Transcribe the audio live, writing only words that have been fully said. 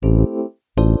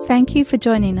Thank you for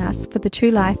joining us for the True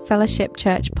Life Fellowship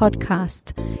Church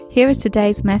podcast. Here is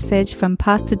today's message from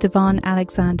Pastor Devon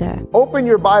Alexander. Open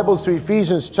your Bibles to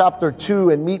Ephesians chapter 2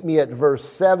 and meet me at verse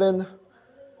 7.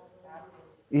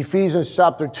 Ephesians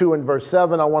chapter 2 and verse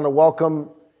 7. I want to welcome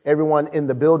everyone in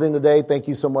the building today. Thank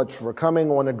you so much for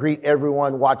coming. I want to greet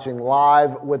everyone watching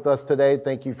live with us today.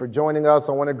 Thank you for joining us.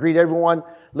 I want to greet everyone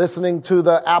listening to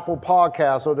the Apple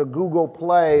Podcast or the Google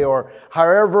Play or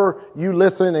however you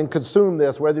listen and consume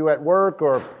this, whether you're at work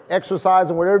or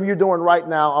exercising, whatever you're doing right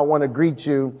now. I want to greet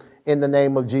you in the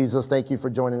name of Jesus. Thank you for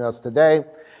joining us today.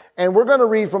 And we're going to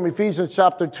read from Ephesians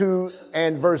chapter 2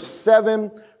 and verse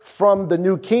 7 from the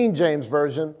New King James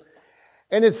Version.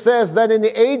 And it says that in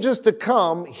the ages to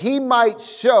come, he might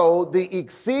show the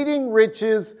exceeding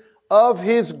riches of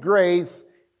his grace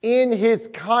in his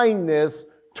kindness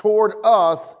toward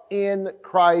us in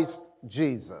Christ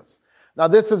Jesus. Now,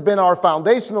 this has been our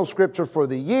foundational scripture for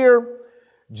the year.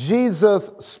 Jesus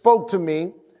spoke to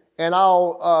me, and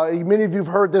many of you have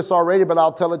heard this already, but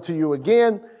I'll tell it to you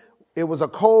again. It was a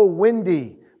cold,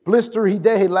 windy, blistery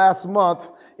day last month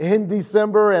in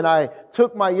December, and I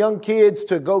took my young kids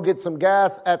to go get some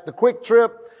gas at the Quick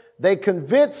Trip. They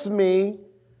convinced me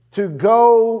to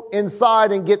go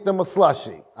inside and get them a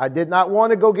slushie. I did not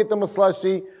want to go get them a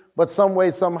slushie, but some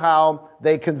way, somehow,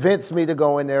 they convinced me to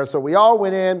go in there. So we all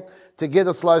went in to get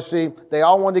a slushie. They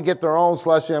all wanted to get their own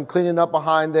slushie. I'm cleaning up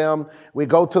behind them. We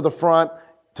go to the front,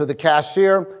 to the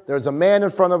cashier. There's a man in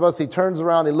front of us. He turns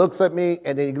around, he looks at me,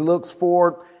 and then he looks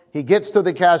forward. He gets to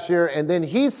the cashier, and then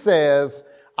he says,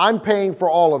 "I'm paying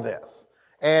for all of this."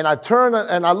 And I turn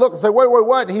and I look and say, wait,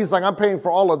 what? And he's like, "I'm paying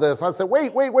for all of this." I said,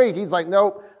 wait. He's like,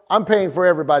 "Nope, I'm paying for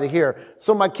everybody here."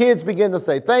 So my kids begin to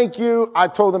say, "Thank you." I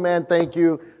told the man, "Thank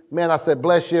you." Man, I said,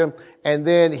 "Bless you." And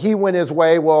then he went his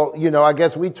way. Well, I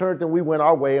guess we turned and we went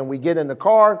our way, and we get in the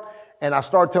car, and I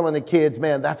start telling the kids,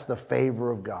 "Man, that's the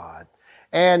favor of God."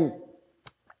 And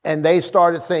they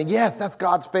started saying, "Yes, that's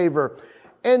God's favor."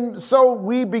 And so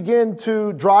we begin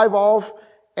to drive off,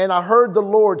 and I heard the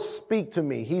Lord speak to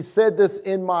me. He said this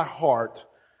in my heart.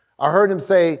 I heard him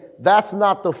say, "That's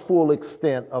not the full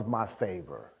extent of my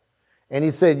favor." And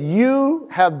he said, "You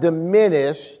have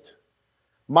diminished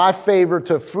my favor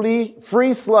to free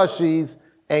slushies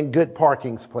and good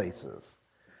parking places."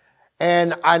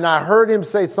 And I heard him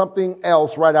say something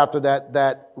else right after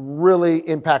that really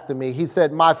impacted me. He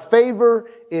said, "My favor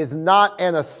is not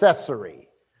an accessory.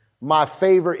 My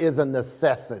favor is a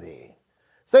necessity."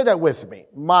 Say that with me.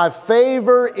 My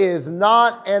favor is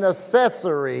not an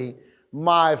accessory.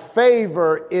 My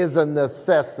favor is a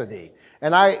necessity.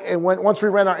 Once we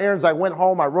ran our errands, I went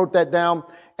home, I wrote that down,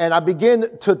 and I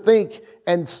began to think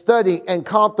and study and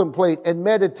contemplate and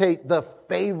meditate the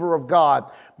favor of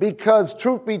God. Because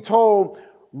truth be told,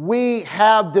 we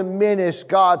have diminished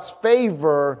God's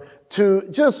favor to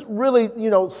just really,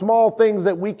 small things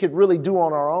that we could really do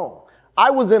on our own. I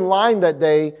was in line that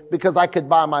day because I could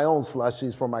buy my own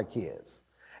slushies for my kids.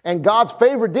 And God's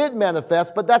favor did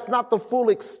manifest, but that's not the full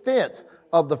extent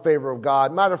of the favor of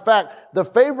God. Matter of fact, the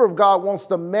favor of God wants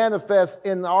to manifest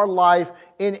in our life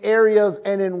in areas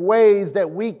and in ways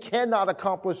that we cannot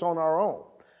accomplish on our own.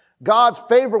 God's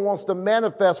favor wants to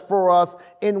manifest for us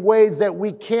in ways that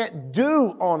we can't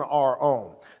do on our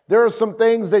own. There are some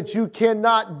things that you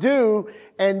cannot do,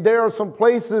 and there are some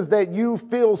places that you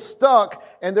feel stuck,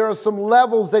 and there are some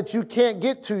levels that you can't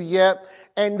get to yet.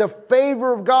 And the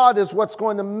favor of God is what's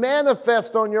going to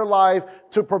manifest on your life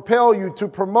to propel you, to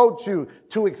promote you,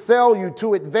 to excel you,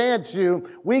 to advance you.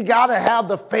 We got to have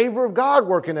the favor of God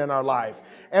working in our life.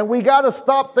 And we got to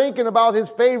stop thinking about his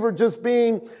favor just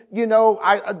being,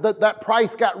 that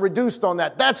price got reduced on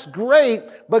that. That's great,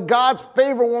 but God's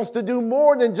favor wants to do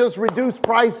more than just reduce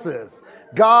prices.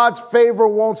 God's favor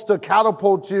wants to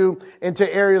catapult you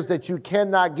into areas that you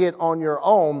cannot get on your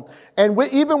own. And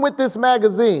even with this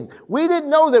magazine, we didn't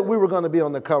know that we were going to be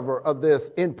on the cover of this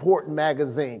important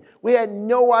magazine. We had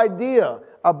no idea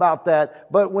about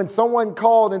that. But when someone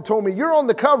called and told me, "You're on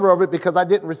the cover of it," because I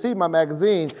didn't receive my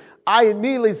magazine, I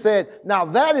immediately said, "Now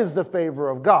that is the favor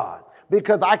of God."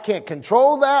 Because I can't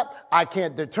control that. I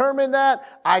can't determine that.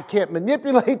 I can't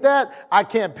manipulate that. I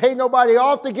can't pay nobody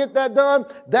off to get that done.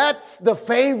 That's the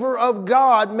favor of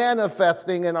God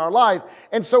manifesting in our life.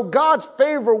 And so God's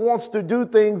favor wants to do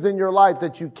things in your life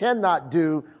that you cannot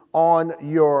do on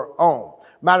your own.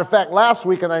 Matter of fact, last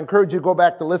week, and I encourage you to go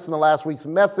back to listen to last week's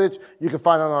message. You can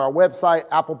find it on our website,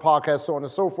 Apple Podcasts, so on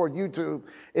and so forth, YouTube.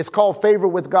 It's called Favor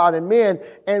with God and Men.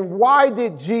 And why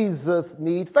did Jesus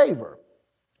need favor?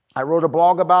 I wrote a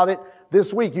blog about it.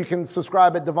 this week. You can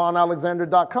subscribe at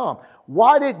devonalexander.com.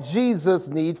 Why did Jesus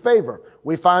need favor?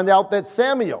 We find out that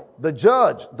Samuel, the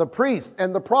judge, the priest,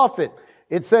 and the prophet,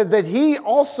 it says that he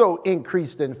also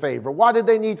increased in favor. Why did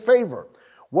they need favor?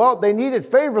 Well, they needed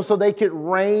favor so they could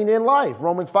reign in life.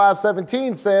 Romans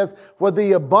 5:17 says, for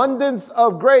the abundance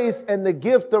of grace and the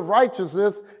gift of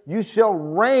righteousness, you shall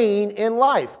reign in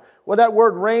life. Well, that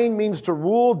word reign means to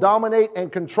rule, dominate,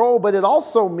 and control, but it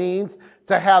also means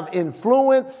to have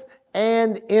influence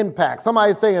and impact.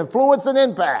 Somebody say influence and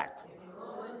impact.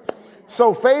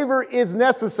 So favor is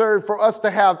necessary for us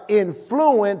to have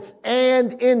influence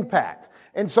and impact.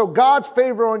 And so God's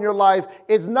favor on your life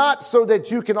is not so that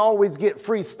you can always get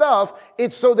free stuff.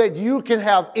 It's so that you can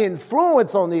have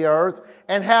influence on the earth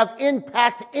and have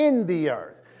impact in the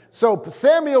earth. So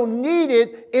Samuel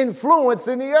needed influence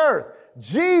in the earth.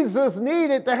 Jesus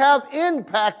needed to have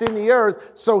impact in the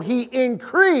earth, so he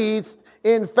increased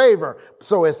in favor.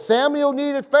 So as Samuel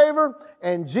needed favor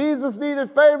and Jesus needed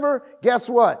favor, guess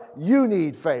what? You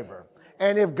need favor.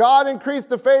 And if God increased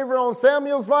the favor on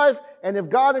Samuel's life, and if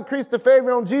God increased the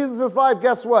favor on Jesus' life,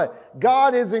 guess what?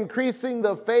 God is increasing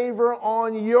the favor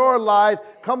on your life.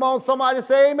 Come on, somebody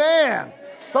say amen.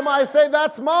 Somebody say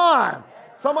that's mine.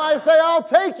 Somebody say I'll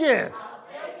take it.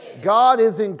 God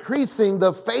is increasing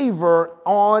the favor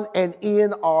on and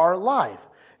in our life.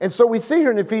 And so we see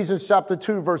here in Ephesians chapter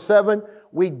 2, verse 7,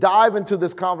 we dive into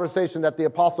this conversation that the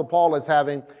Apostle Paul is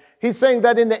having. He's saying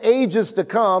that in the ages to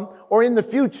come, or in the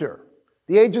future,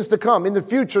 the ages to come, in the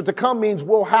future, to come means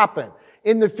will happen.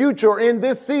 In the future, or in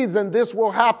this season, this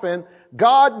will happen.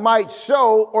 God might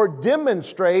show or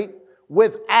demonstrate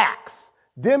with acts,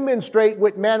 demonstrate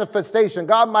with manifestation.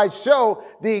 God might show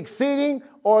the exceeding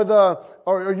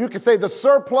or you could say the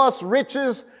surplus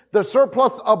riches, the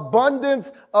surplus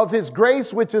abundance of his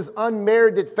grace, which is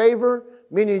unmerited favor,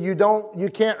 meaning you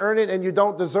can't earn it and you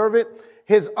don't deserve it.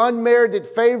 His unmerited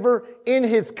favor in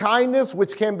his kindness,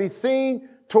 which can be seen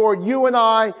toward you and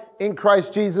I in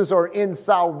Christ Jesus, or in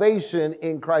salvation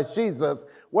in Christ Jesus.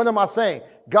 What am I saying?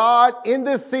 God, in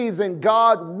this season,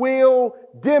 God will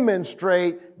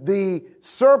demonstrate the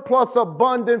surplus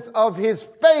abundance of his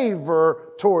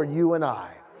favor toward you and I.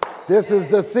 This is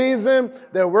the season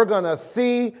that we're going to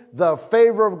see the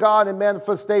favor of God in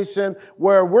manifestation,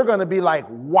 where we're going to be like,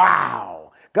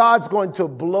 wow, God's going to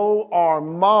blow our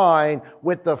mind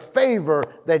with the favor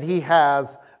that he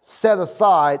has set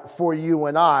aside for you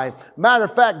and I. Matter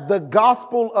of fact, the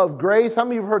gospel of grace, how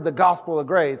many of you have heard the gospel of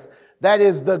grace? That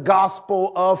is the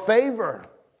gospel of favor.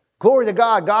 Glory to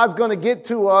God. God's going to get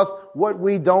to us what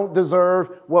we don't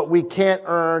deserve, what we can't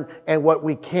earn, and what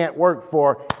we can't work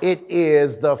for. It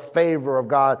is the favor of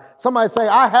God. Somebody say,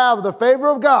 I have the favor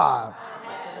of God.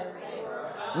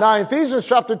 Now, in Ephesians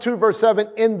chapter 2, verse 7,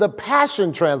 in the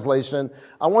Passion Translation,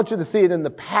 I want you to see it in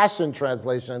the Passion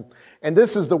Translation. And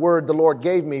this is the word the Lord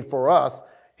gave me for us.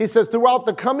 He says, throughout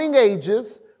the coming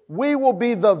ages, we will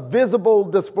be the visible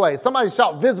display. Somebody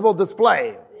shout, visible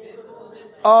display.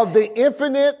 Of the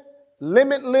infinite,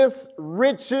 limitless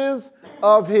riches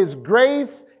of his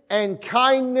grace and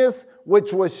kindness,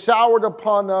 which was showered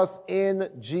upon us in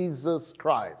Jesus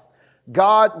Christ.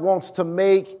 God wants to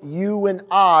make you and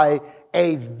I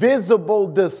a visible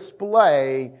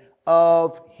display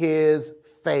of his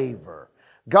favor.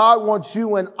 God wants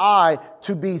you and I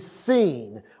to be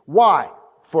seen. Why?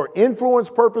 For influence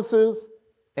purposes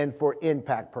and for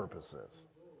impact purposes.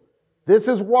 This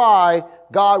is why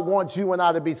God wants you and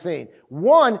I to be seen.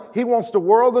 One, he wants the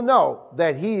world to know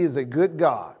that he is a good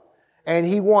God. And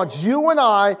he wants you and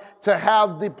I to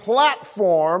have the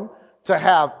platform to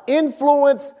have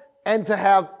influence and to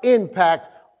have impact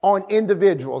on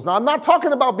individuals. Now, I'm not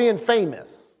talking about being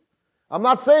famous. I'm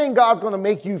not saying God's going to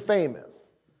make you famous.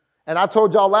 And I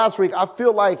told y'all last week, I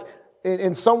feel like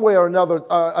in some way or another,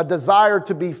 a desire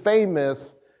to be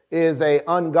famous is an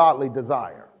ungodly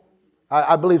desire.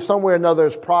 I believe somewhere or another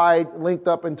is pride linked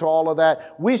up into all of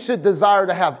that. We should desire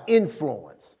to have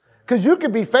influence. Because you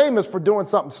could be famous for doing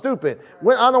something stupid.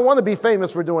 I don't want to be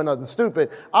famous for doing nothing stupid.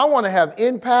 I want to have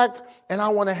impact and I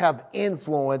want to have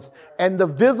influence. And the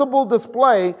visible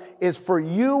display is for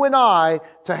you and I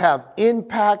to have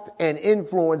impact and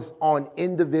influence on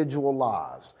individual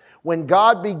lives. When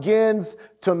God begins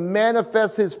to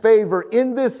manifest his favor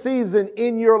in this season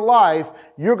in your life,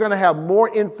 you're going to have more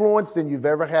influence than you've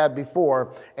ever had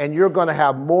before, and you're going to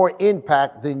have more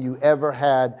impact than you ever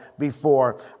had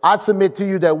before. I submit to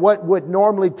you that what would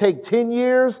normally take 10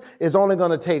 years is only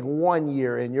going to take 1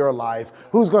 year in your life.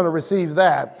 Who's going to receive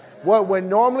that? What would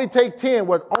normally take 10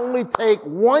 would only take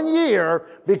 1 year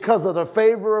because of the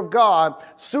favor of God.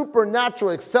 Supernatural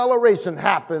acceleration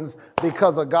happens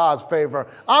because of God's favor.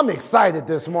 I'm excited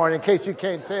this morning, in case you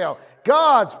can't tell.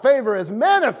 God's favor is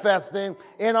manifesting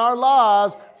in our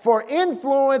lives for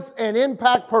influence and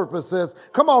impact purposes.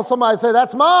 Come on, somebody say,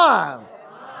 that's mine.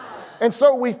 And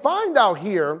so we find out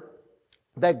here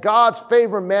that God's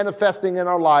favor manifesting in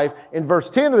our life. In verse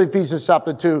 10 of Ephesians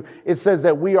chapter 2, it says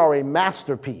that we are a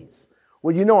masterpiece.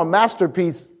 Well, you know, a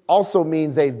masterpiece also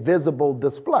means a visible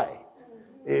display.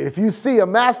 If you see a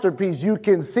masterpiece, you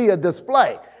can see a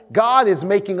display. God is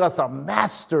making us a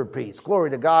masterpiece. Glory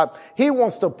to God. He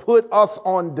wants to put us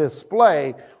on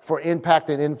display for impact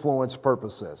and influence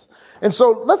purposes. And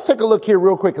so let's take a look here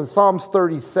real quick in Psalms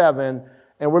 37,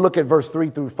 and we'll look at verse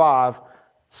 3 through 5.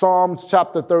 Psalms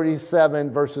chapter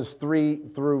 37, verses 3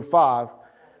 through 5.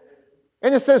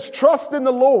 And it says, trust in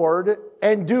the Lord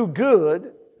and do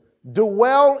good,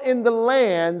 dwell in the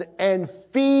land and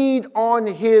feed on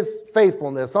his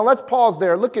faithfulness. Now let's pause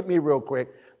there. Look at me real quick.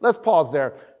 Let's pause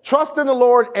there. Trust in the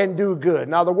Lord and do good.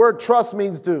 Now the word trust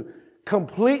means to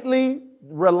completely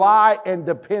rely and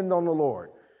depend on the Lord.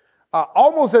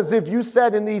 Almost as if you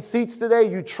sat in these seats today,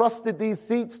 you trusted these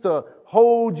seats to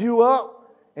hold you up,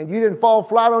 and you didn't fall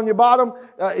flat on your bottom.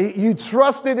 You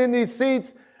trusted in these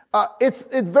seats. It's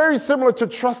very similar to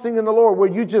trusting in the Lord, where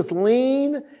you just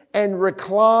lean and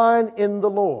recline in the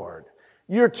Lord.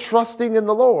 You're trusting in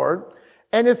the Lord.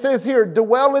 And it says here,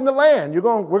 dwell in the land. We're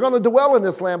going to dwell in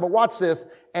this land, but watch this,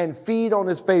 and feed on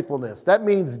his faithfulness. That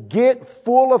means get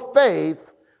full of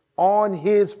faith on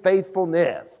his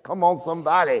faithfulness. Come on,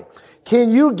 somebody.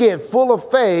 Can you get full of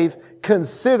faith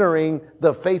considering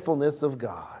the faithfulness of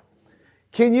God?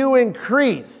 Can you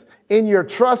increase in your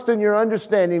trust and your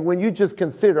understanding when you just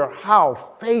consider how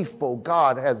faithful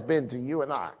God has been to you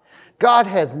and I? God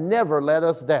has never let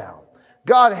us down.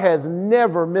 God has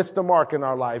never missed a mark in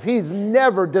our life. He's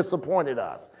never disappointed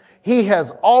us. He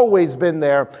has always been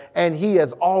there, and he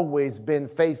has always been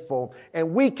faithful.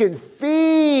 And we can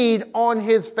feed on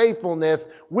his faithfulness.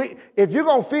 If you're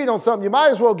going to feed on something, you might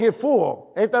as well get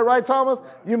full. Ain't that right, Thomas?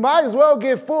 You might as well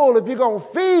get full if you're going to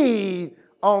feed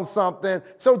on something.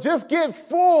 So just get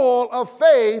full of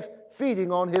faith,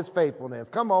 feeding on his faithfulness.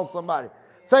 Come on, somebody.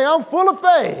 Say, I'm full of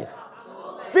faith,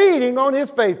 feeding on his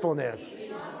faithfulness.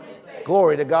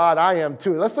 Glory to God, I am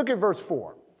too. Let's look at verse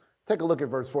 4. Take a look at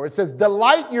verse 4. It says,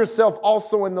 delight yourself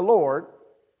also in the Lord,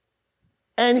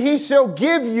 and he shall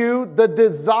give you the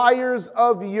desires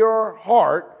of your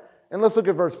heart. And let's look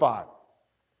at verse 5.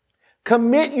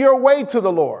 Commit your way to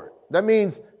the Lord. That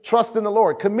means trust in the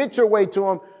Lord. Commit your way to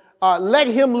him. Let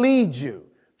him lead you.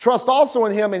 Trust also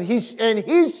in him, and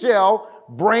he shall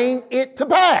bring it to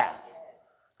pass.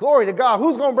 Glory to God.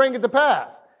 Who's going to bring it to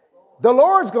pass? The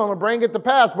Lord's going to bring it to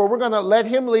pass, but we're going to let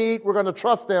him lead. We're going to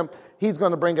trust him. He's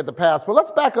going to bring it to pass. But let's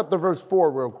back up to verse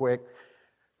 4 real quick.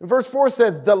 Verse 4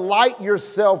 says, delight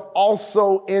yourself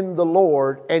also in the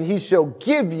Lord, and he shall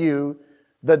give you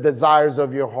the desires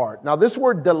of your heart. Now, this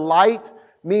word delight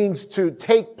means to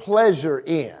take pleasure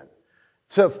in,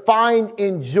 to find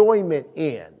enjoyment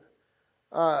in,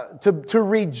 to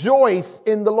rejoice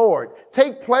in the Lord.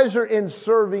 Take pleasure in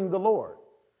serving the Lord.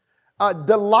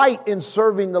 Delight in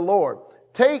serving the Lord.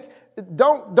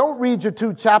 Don't read your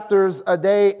 2 chapters a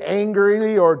day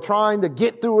angrily or trying to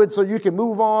get through it so you can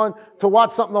move on to watch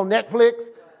something on Netflix.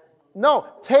 No,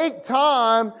 take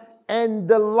time and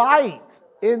delight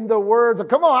in the words.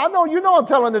 Come on, you know I'm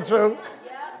telling the truth.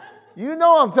 You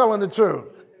know I'm telling the truth.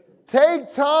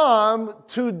 Take time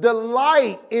to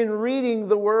delight in reading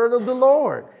the word of the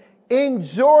Lord.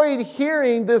 Enjoyed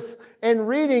hearing this and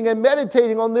reading and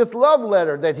meditating on this love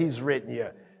letter that he's written you.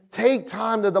 Take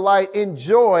time to delight,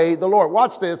 enjoy the Lord.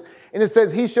 Watch this. And it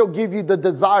says, he shall give you the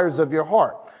desires of your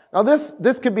heart. Now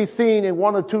this could be seen in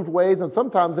 1 or 2 ways, and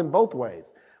sometimes in both ways.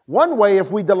 One way,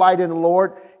 if we delight in the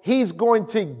Lord, he's going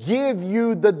to give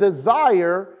you the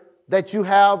desire that you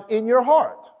have in your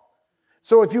heart.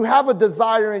 So if you have a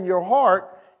desire in your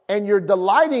heart and you're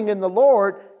delighting in the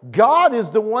Lord, God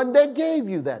is the one that gave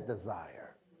you that desire.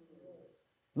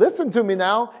 Listen to me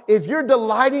now. If you're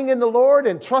delighting in the Lord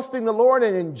and trusting the Lord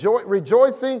and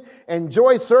rejoicing,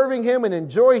 enjoy serving him and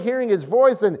enjoy hearing his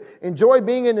voice and enjoy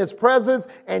being in his presence,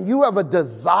 and you have a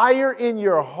desire in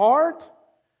your heart,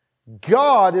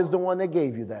 God is the one that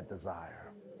gave you that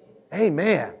desire.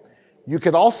 Amen. You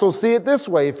could also see it this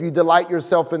way. If you delight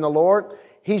yourself in the Lord,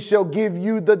 he shall give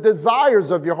you the desires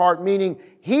of your heart, meaning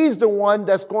he's the one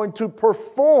that's going to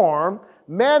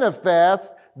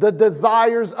manifest the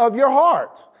desires of your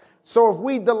heart. So if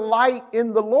we delight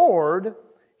in the Lord,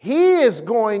 he is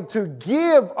going to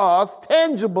give us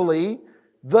tangibly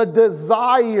the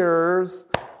desires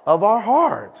of our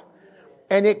heart.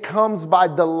 And it comes by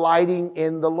delighting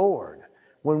in the Lord.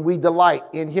 When we delight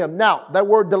in him. Now, that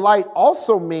word delight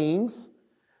also means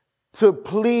to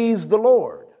please the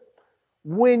Lord.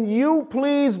 When you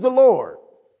please the Lord,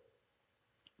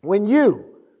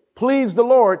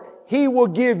 he will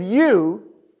give you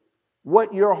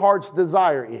what your heart's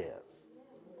desire is.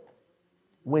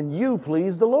 When you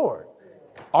please the Lord.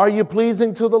 Are you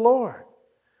pleasing to the Lord?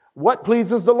 What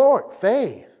pleases the Lord?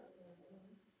 Faith.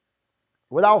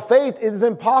 Without faith, it is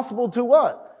impossible to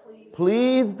what?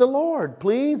 Please the Lord.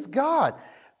 Please God.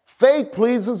 Faith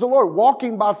pleases the Lord.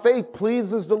 Walking by faith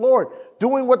pleases the Lord.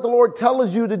 Doing what the Lord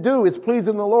tells you to do is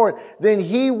pleasing the Lord. Then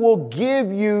he will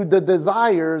give you the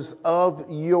desires of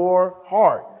your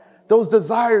heart. Those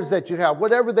desires that you have,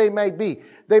 whatever they may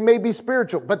be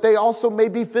spiritual, but they also may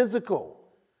be physical.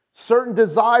 Certain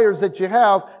desires that you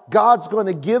have, God's going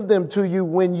to give them to you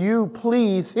when you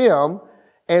please him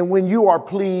and when you are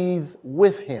pleased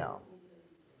with him.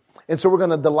 And so we're going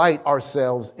to delight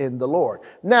ourselves in the Lord.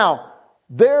 Now,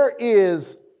 there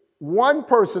is one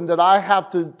person that I have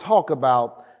to talk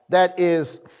about that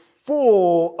is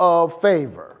full of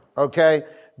favor, okay?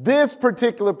 This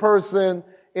particular person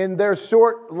in their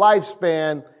short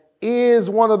lifespan is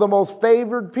one of the most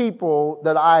favored people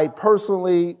that I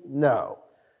personally know.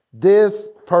 This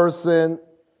person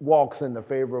walks in the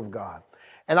favor of God.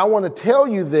 And I want to tell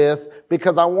you this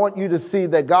because I want you to see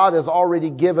that God has already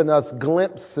given us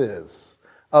glimpses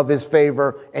of his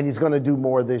favor, and he's going to do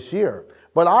more this year.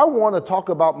 But I want to talk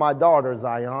about my daughter,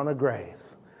 Ziona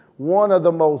Grace, one of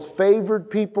the most favored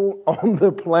people on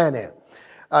the planet.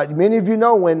 Many of you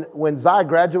know when Zai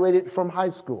graduated from high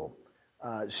school,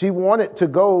 she wanted to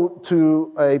go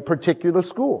to a particular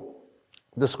school.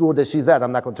 The school that she's at.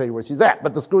 I'm not going to tell you where she's at,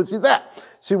 but the school she's at.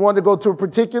 She wanted to go to a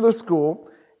particular school,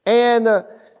 and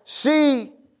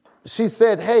she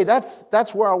said, hey,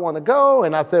 that's where I want to go.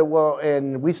 And I said, well,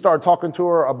 and we started talking to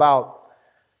her about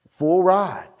full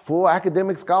ride, full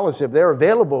academic scholarship. They're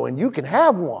available and you can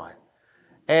have one.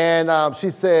 And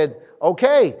she said,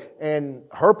 okay. And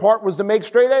her part was to make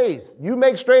straight A's. You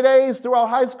make straight A's throughout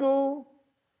high school,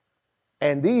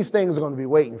 and these things are going to be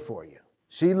waiting for you.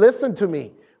 She listened to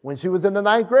me when she was in the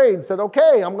 9th grade and said,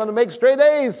 okay, I'm going to make straight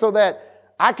A's so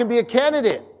that I can be a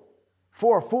candidate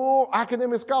for a full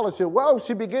academic scholarship. Well,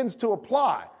 she begins to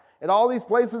apply at all these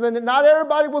places, and not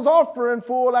everybody was offering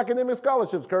full academic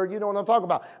scholarships, Kurt. You know what I'm talking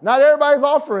about. Not everybody's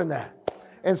offering that.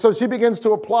 And so she begins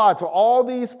to apply to all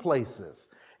these places.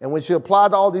 And when she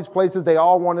applied to all these places, they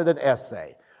all wanted an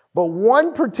essay. But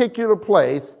one particular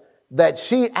place that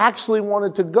she actually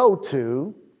wanted to go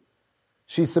to,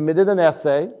 she submitted an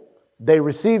essay. They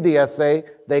received the essay.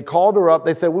 They called her up.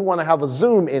 They said, we want to have a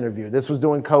Zoom interview. This was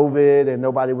during COVID and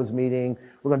nobody was meeting.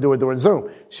 We're going to do it during Zoom.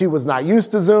 She was not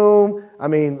used to Zoom. I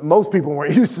mean, most people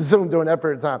weren't used to Zoom during that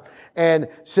period of time.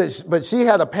 But she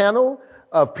had a panel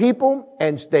of people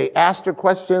and they asked her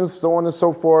questions, so on and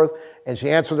so forth. And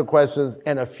she answered the questions.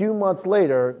 And a few months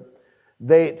later,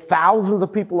 thousands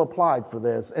of people applied for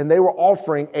this, and they were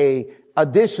offering a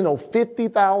additional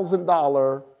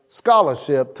 $50,000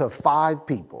 scholarship to 5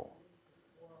 people.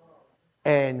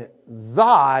 And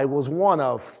Zai was one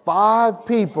of 5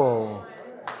 people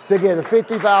to get a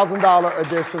 $50,000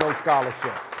 additional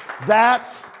scholarship.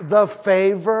 That's the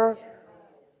favor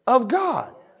of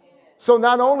God. So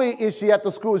not only is she at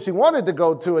the school she wanted to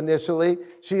go to initially,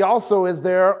 she also is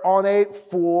there on a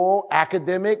full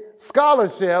academic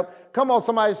scholarship. Come on,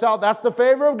 somebody shout, that's the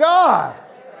favor of God.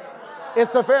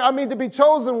 It's the favor. I mean, to be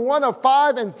chosen one of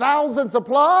 5 and thousands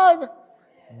applied,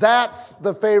 that's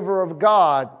the favor of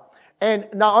God. And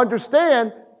now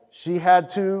understand, she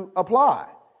had to apply.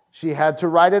 She had to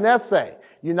write an essay.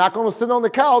 You're not going to sit on the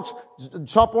couch,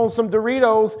 chomp on some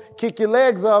Doritos, kick your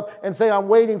legs up, and say, I'm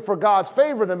waiting for God's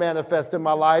favor to manifest in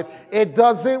my life. It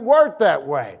doesn't work that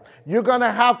way. You're going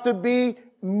to have to be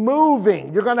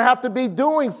moving. You're going to have to be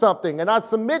doing something. And I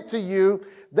submit to you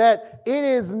that it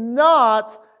is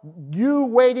not you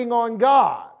waiting on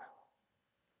God.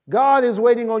 God is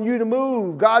waiting on you to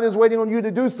move. God is waiting on you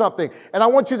to do something. And I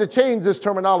want you to change this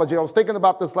terminology. I was thinking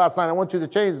about this last night. I want you to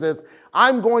change this.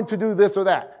 I'm going to do this or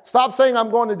that. Stop saying I'm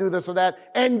going to do this or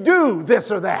that and do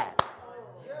this or that.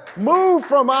 Move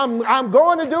from I'm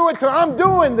going to do it to I'm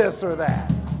doing this or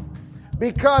that.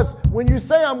 Because when you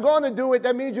say I'm going to do it,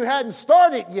 that means you hadn't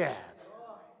started yet.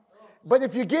 But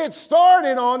if you get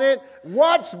started on it,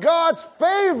 watch God's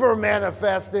favor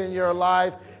manifest in your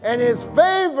life. And his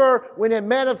favor, when it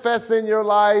manifests in your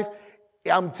life,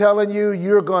 I'm telling you,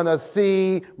 you're going to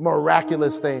see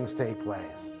miraculous things take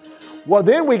place. Well,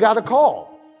 then we got a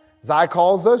call. Zai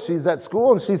calls us. She's at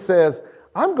school, and she says,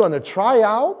 I'm going to try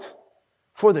out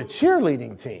for the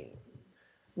cheerleading team.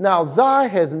 Now, Zai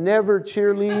has never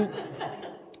cheerleaded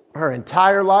her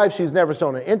entire life. She's never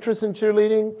shown an interest in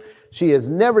cheerleading. She has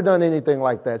never done anything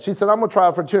like that. She said, I'm going to try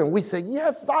out for cheerleading. We said,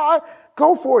 yes, Zai,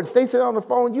 go for it. Stacy on the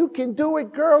phone, you can do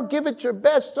it, girl. Give it your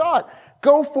best shot.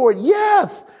 Go for it.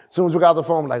 Yes. As soon as we got the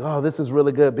phone, we're like, oh, this is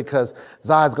really good because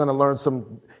Zai's going to learn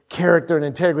some character and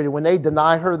integrity. When they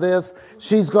deny her this,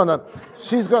 she's going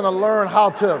to learn how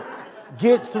to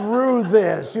get through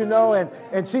this,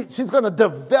 and she's going to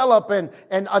develop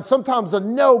and sometimes a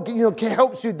no,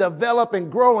 helps you develop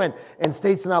and grow. And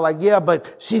Stacy and I are like, yeah,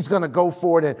 but she's going to go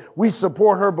for it. And we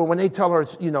support her. But when they tell her,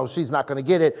 she's not going to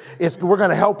get it, we're going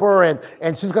to help her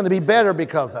and she's going to be better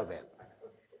because of it.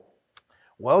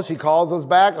 Well, she calls us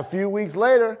back a few weeks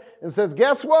later and says,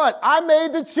 guess what? I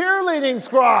made the cheerleading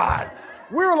squad.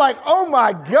 We were like, oh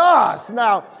my gosh.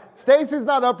 Now, Stacy's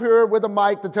not up here with a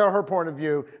mic to tell her point of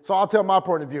view, so I'll tell my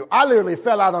point of view. I literally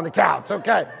fell out on the couch,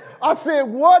 okay? I said,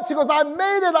 what? She goes, I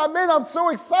made it. I'm so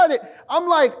excited. I'm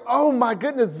like, oh my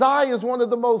goodness, Zai is one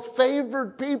of the most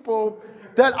favored people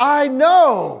that I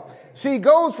know. She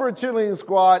goes for a cheerleading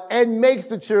squad and makes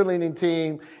the cheerleading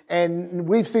team, and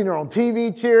we've seen her on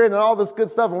TV cheering and all this good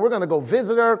stuff, and we're going to go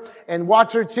visit her and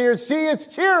watch her cheer. She is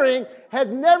cheering,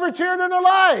 has never cheered in her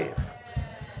life.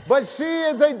 But she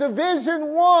is a Division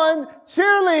I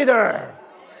cheerleader.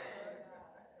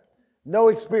 No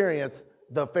experience,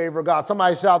 the favor of God.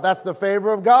 Somebody shout, that's the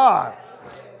favor of God.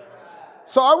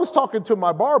 So I was talking to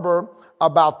my barber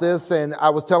about this, and I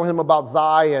was telling him about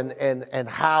Zai and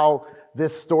how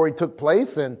this story took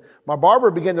place. And my barber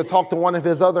began to talk to one of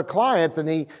his other clients, and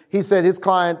he said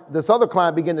this other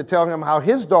client began to tell him how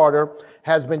his daughter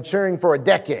has been cheering for a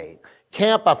decade.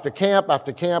 Camp after camp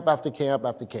after camp after camp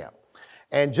after camp.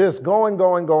 And just going.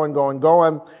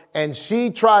 And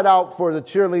she tried out for the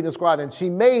cheerleading squad, and she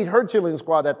made her cheerleading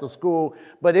squad at the school,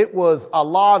 but it was a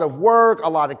lot of work, a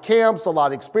lot of camps, a lot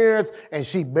of experience, and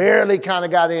she barely kind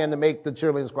of got in to make the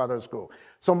cheerleading squad at her school.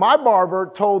 So my barber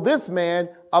told this man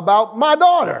about my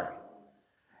daughter.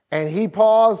 And he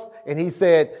paused and he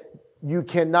said, you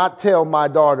cannot tell my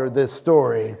daughter this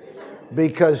story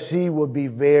because she would be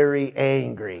very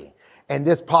angry. And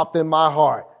this popped in my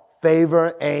heart.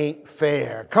 Favor ain't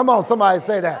fair. Come on, somebody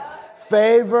say that.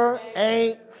 Favor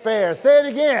ain't fair. Say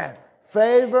it again.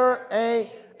 Favor ain't.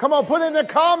 Come on, put it in the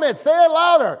comments. Say it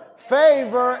louder.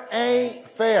 Favor ain't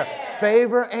fair.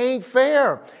 Favor ain't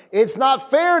fair. It's not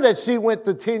fair that she went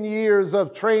to 10 years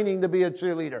of training to be a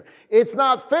cheerleader. It's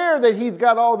not fair that he's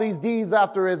got all these D's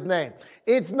after his name.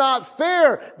 It's not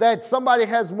fair that somebody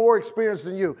has more experience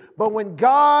than you. But when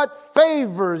God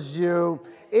favors you,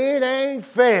 it ain't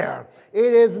fair.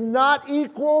 It is not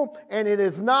equal and it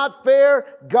is not fair.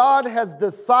 God has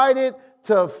decided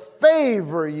to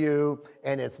favor you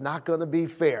and it's not going to be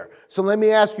fair. So let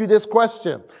me ask you this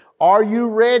question. Are you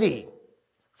ready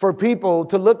for people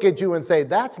to look at you and say,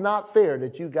 that's not fair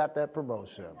that you got that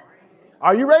promotion?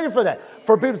 Are you ready for that?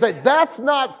 For people to say, that's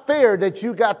not fair that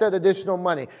you got that additional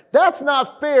money. That's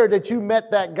not fair that you met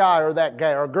that guy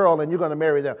or girl and you're going to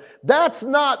marry them. That's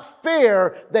not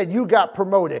fair that you got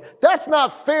promoted. That's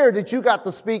not fair that you got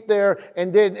to speak there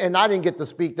and I didn't get to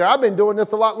speak there. I've been doing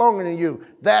this a lot longer than you.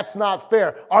 That's not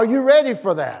fair. Are you ready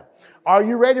for that? Are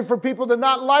you ready for people to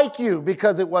not like you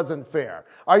because it wasn't fair?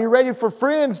 Are you ready for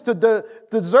friends to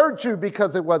desert you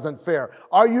because it wasn't fair?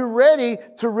 Are you ready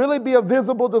to really be a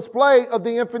visible display of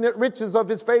the infinite riches of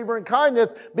his favor and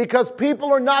kindness because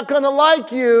people are not going to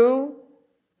like you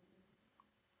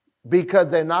because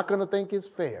they're not going to think it's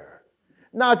fair?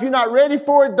 Now, if you're not ready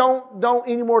for it, don't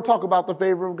anymore talk about the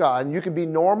favor of God. And you can be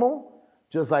normal,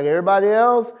 just like everybody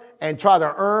else, and try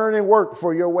to earn and work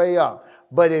for your way up.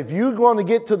 But if you're going to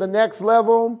get to the next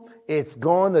level, it's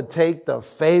going to take the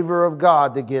favor of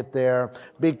God to get there,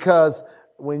 because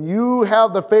when you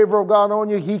have the favor of God on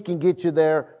you, he can get you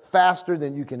there faster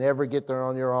than you can ever get there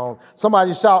on your own.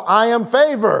 Somebody shout, I am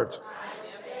favored.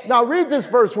 Now read this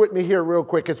verse with me here real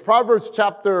quick. It's Proverbs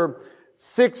chapter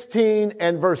 16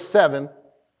 and verse 7.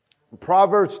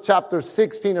 Proverbs chapter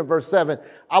 16 and verse 7.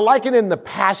 I like it in the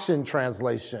Passion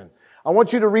Translation. I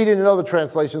want you to read it in other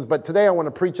translations, but today I want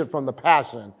to preach it from the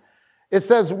Passion. It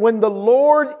says, when the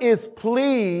Lord is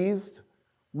pleased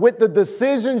with the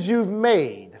decisions you've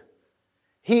made,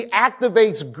 he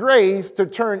activates grace to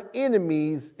turn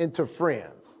enemies into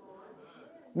friends.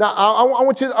 Now, I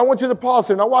want you to pause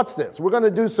here. Now, watch this. We're going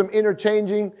to do some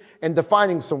interchanging and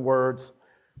defining some words.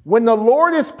 When the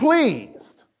Lord is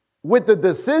pleased with the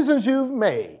decisions you've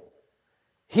made,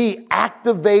 he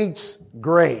activates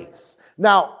grace.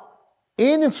 Now,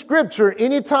 in Scripture,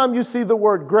 anytime you see the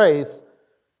word grace,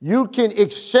 you can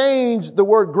exchange the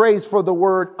word grace for the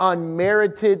word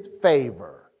unmerited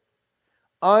favor,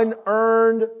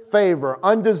 unearned favor,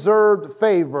 undeserved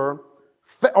favor,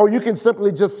 or you can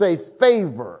simply just say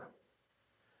favor,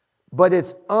 but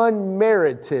it's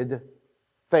unmerited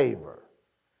favor.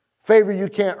 Favor you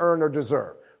can't earn or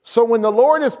deserve. So when the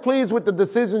Lord is pleased with the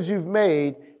decisions you've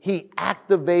made, he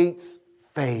activates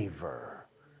favor.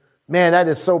 Man, that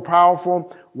is so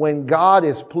powerful. When God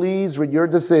is pleased with your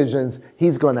decisions,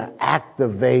 he's going to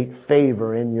activate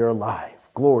favor in your life.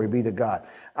 Glory be to God.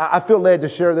 I feel led to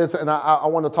share this, and I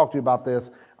want to talk to you about this.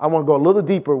 I want to go a little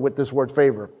deeper with this word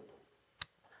favor.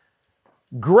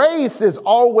 Grace is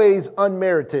always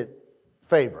unmerited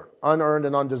favor, unearned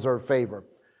and undeserved favor.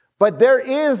 But there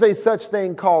is a such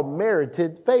thing called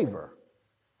merited favor,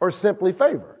 or simply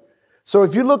favor. So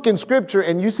if you look in Scripture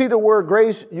and you see the word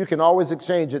grace, you can always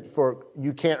exchange it for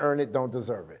you can't earn it, don't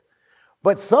deserve it.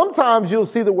 But sometimes you'll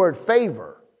see the word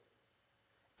favor.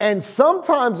 And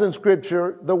sometimes in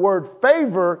Scripture, the word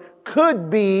favor could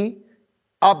be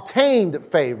obtained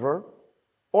favor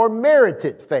or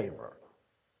merited favor.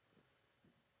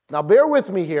 Now, bear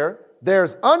with me here.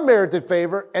 There's unmerited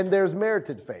favor and there's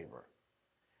merited favor.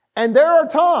 And there are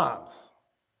times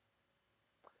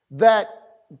that,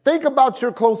 think about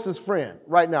your closest friend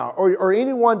right now, or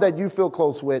anyone that you feel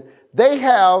close with. They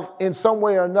have, in some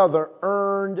way or another,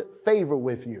 earned favor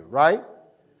with you, right?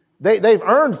 They've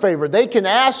earned favor. They can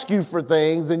ask you for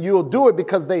things and you'll do it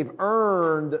because they've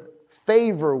earned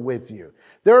favor with you.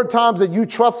 There are times that you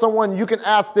trust someone, you can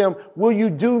ask them, will you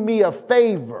do me a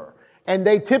favor? And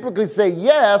they typically say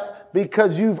yes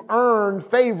because you've earned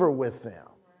favor with them.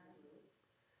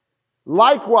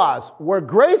 Likewise, where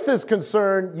grace is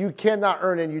concerned, you cannot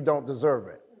earn it and you don't deserve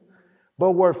it.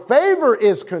 But where favor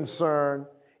is concerned,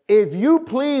 if you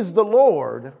please the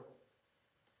Lord,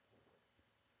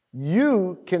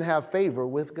 you can have favor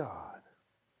with God.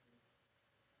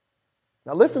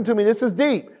 Now listen to me, this is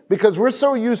deep because we're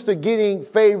so used to getting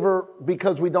favor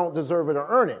because we don't deserve it or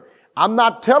earn it. I'm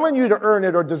not telling you to earn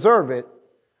it or deserve it.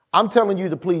 I'm telling you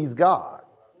to please God.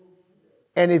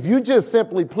 And if you just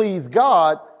simply please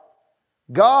God,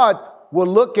 God will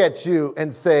look at you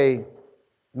and say,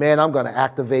 man, I'm going to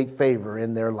activate favor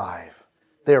in their life.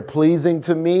 They're pleasing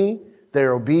to me.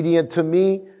 They're obedient to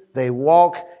me. They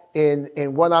walk in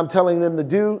what I'm telling them to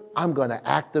do. I'm going to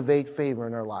activate favor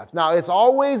in their life. Now, it's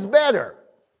always better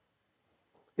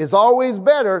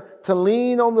to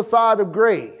lean on the side of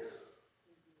grace.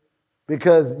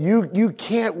 Because you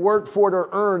can't work for it or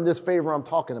earn this favor I'm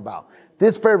talking about.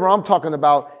 This favor I'm talking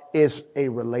about is a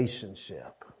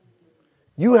relationship.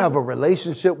 You have a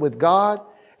relationship with God,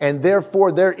 and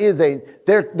therefore there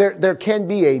can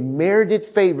be a merited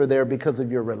favor there because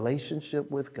of your relationship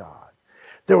with God.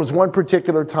 There was one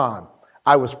particular time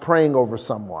I was praying over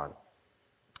someone,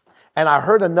 and I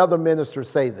heard another minister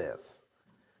say this.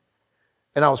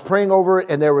 And I was praying over it,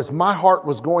 and my heart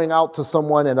was going out to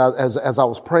someone, and as I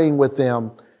was praying with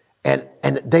them, and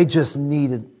they just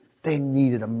needed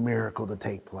a miracle to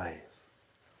take place.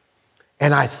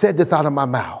 And I said this out of my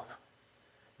mouth: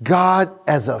 God,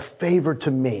 as a favor to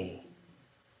me,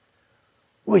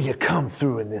 will you come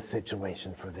through in this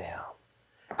situation for them?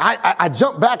 I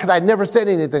jumped back because I'd never said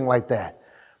anything like that.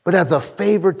 But as a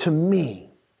favor to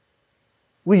me,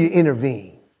 will you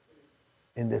intervene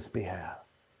in this behalf?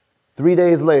 3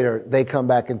 days later, they come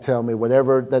back and tell me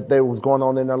whatever that was going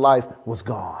on in their life was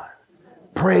gone.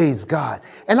 Praise God.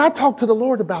 And I talked to the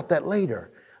Lord about that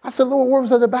later. I said, Lord, what was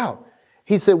that about?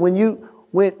 He said, when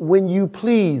you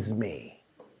please me,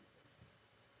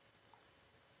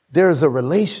 there's a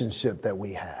relationship that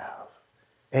we have.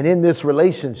 And in this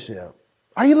relationship,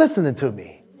 are you listening to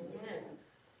me?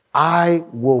 I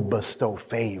will bestow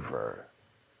favor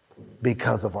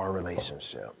because of our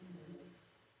relationship.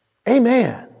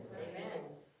 Amen.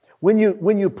 When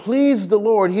you please the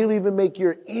Lord, he'll even make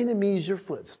your enemies your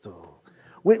footstool.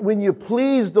 When you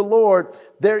please the Lord,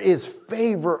 there is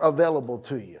favor available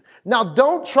to you. Now,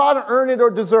 don't try to earn it or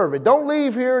deserve it. Don't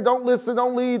leave here. Don't listen.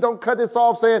 Don't leave. Don't cut this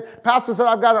off saying, Pastor said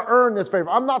I've got to earn this favor.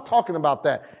 I'm not talking about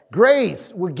that.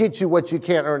 Grace will get you what you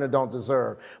can't earn or don't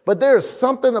deserve. But there's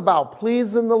something about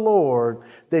pleasing the Lord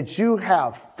that you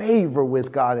have favor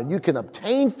with God, and you can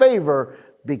obtain favor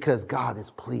because God is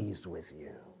pleased with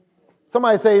you.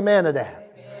 Somebody say amen to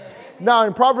that. Amen. Now,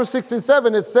 in Proverbs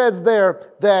 16:7, it says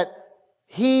there that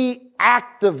he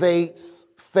activates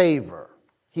favor.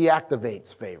 He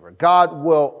activates favor. God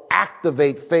will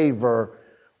activate favor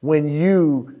when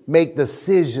you make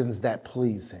decisions that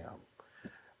please him.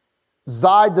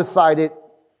 Zai decided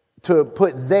to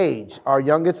put Zage, our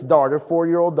youngest daughter,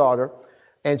 4-year-old daughter,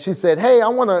 and she said, hey,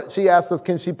 she asked us,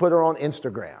 can she put her on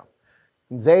Instagram?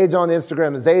 And Zage on Instagram,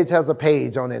 and Zage has a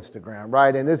page on Instagram,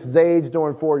 right? And this is Zage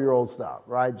doing 4-year-old stuff,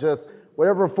 right? Just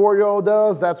whatever a 4-year-old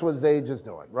does, that's what Zage is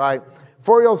doing, right?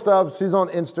 4-year-old stuff, she's on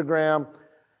Instagram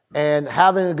and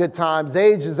having a good time.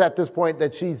 Zage is at this point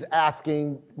that she's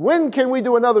asking, when can we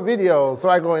do another video so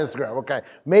I can go on Instagram? Okay,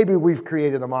 maybe we've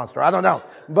created a monster. I don't know.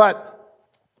 But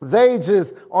Zage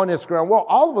is on Instagram. Well,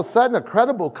 all of a sudden, a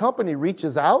credible company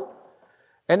reaches out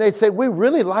and they say, we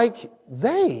really like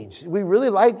Zage. We really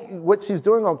like what she's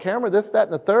doing on camera, this, that,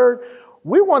 and the third.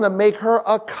 We want to make her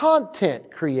a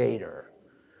content creator.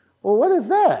 Well, what is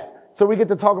that? So we get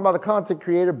to talk about a content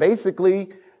creator. Basically,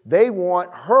 they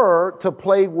want her to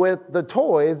play with the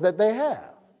toys that they have.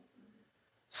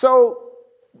 So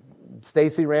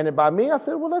Stacy ran it by me. I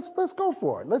said, well, let's go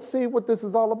for it. Let's see what this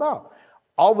is all about.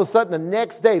 All of a sudden, the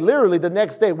next day, literally the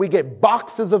next day, we get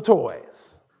boxes of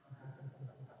toys.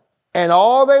 And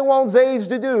all they want Zage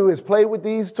to do is play with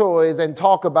these toys and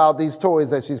talk about these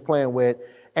toys that she's playing with.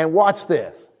 And watch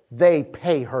this. They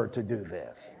pay her to do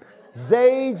this.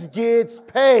 Zage gets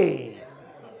paid.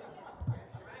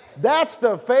 That's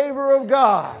the favor of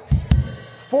God.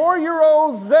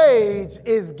 4-year-old Zage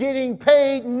is getting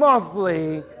paid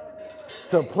monthly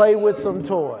to play with some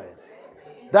toys.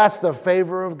 That's the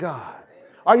favor of God.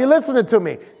 Are you listening to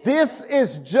me? This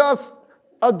is just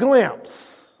a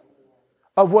glimpse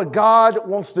of what God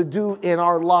wants to do in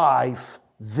our life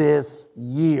this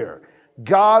year.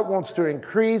 God wants to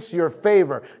increase your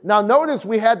favor. Now notice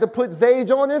we had to put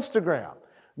Zage on Instagram.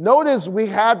 Notice we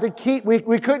had to keep,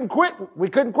 we couldn't quit. We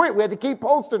couldn't quit. We had to keep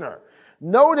posting her.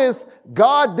 Notice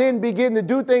God then began to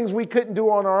do things we couldn't do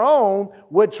on our own,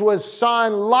 which was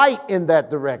shine light in that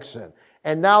direction.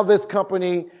 And now this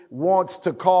company wants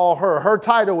to call her. Her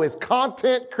title is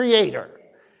content creator.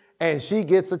 And she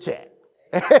gets a check.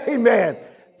 Amen.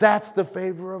 That's the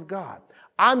favor of God.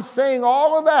 I'm saying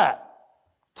all of that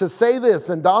to say this.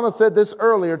 And Donna said this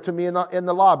earlier to me in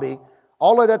the lobby.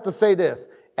 All of that to say this.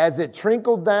 As it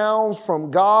trickled down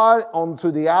from God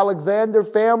onto the Alexander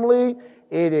family,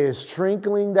 it is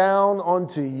trickling down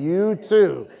onto you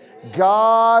too.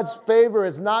 God's favor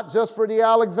is not just for the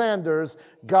Alexanders.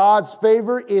 God's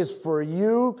favor is for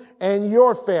you and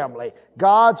your family.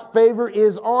 God's favor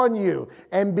is on you.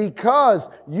 And because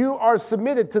you are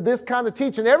submitted to this kind of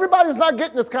teaching, everybody's not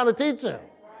getting this kind of teaching.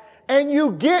 And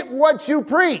you get what you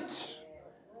preach.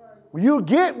 You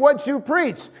get what you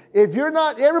preach. If you're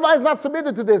not, everybody's not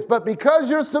submitted to this, but because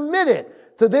you're submitted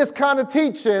to this kind of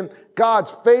teaching,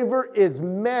 God's favor is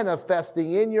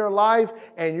manifesting in your life,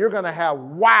 and you're going to have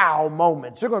wow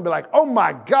moments. You're going to be like, oh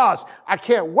my gosh, I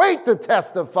can't wait to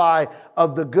testify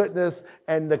of the goodness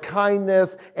and the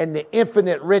kindness and the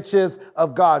infinite riches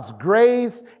of God's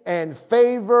grace and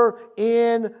favor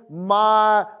in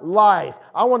my life.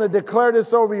 I want to declare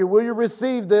this over you. Will you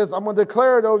receive this? I'm going to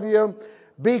declare it over you.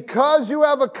 Because you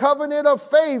have a covenant of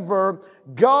favor,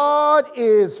 God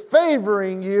is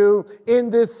favoring you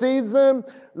in this season.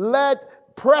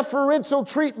 Let preferential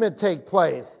treatment take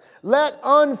place. Let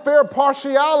unfair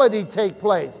partiality take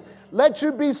place. Let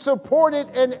you be supported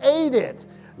and aided.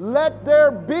 Let there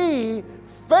be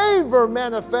favor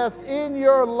manifest in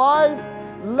your life.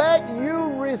 Let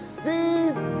you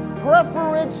receive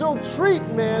preferential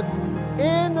treatment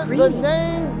in the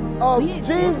name of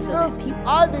Jesus.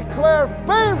 I declare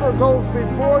favor goes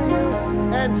before you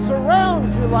and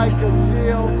surrounds you like a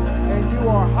shield, and you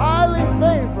are highly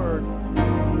favored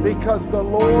because the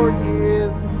Lord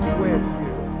is with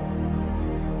you.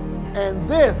 And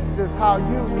this is how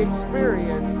you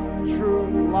experience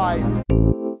true life.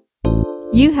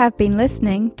 You have been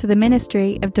listening to the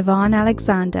ministry of Devon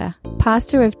Alexander,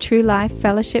 pastor of True Life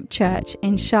Fellowship Church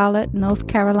in Charlotte, North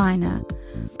Carolina.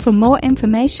 For more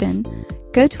information,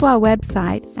 go to our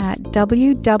website at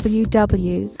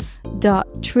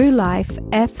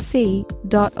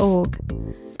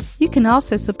www.truelifefc.org. You can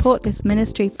also support this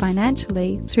ministry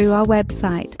financially through our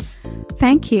website.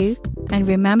 Thank you, and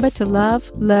remember to love,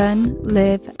 learn,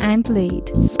 live, and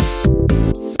lead.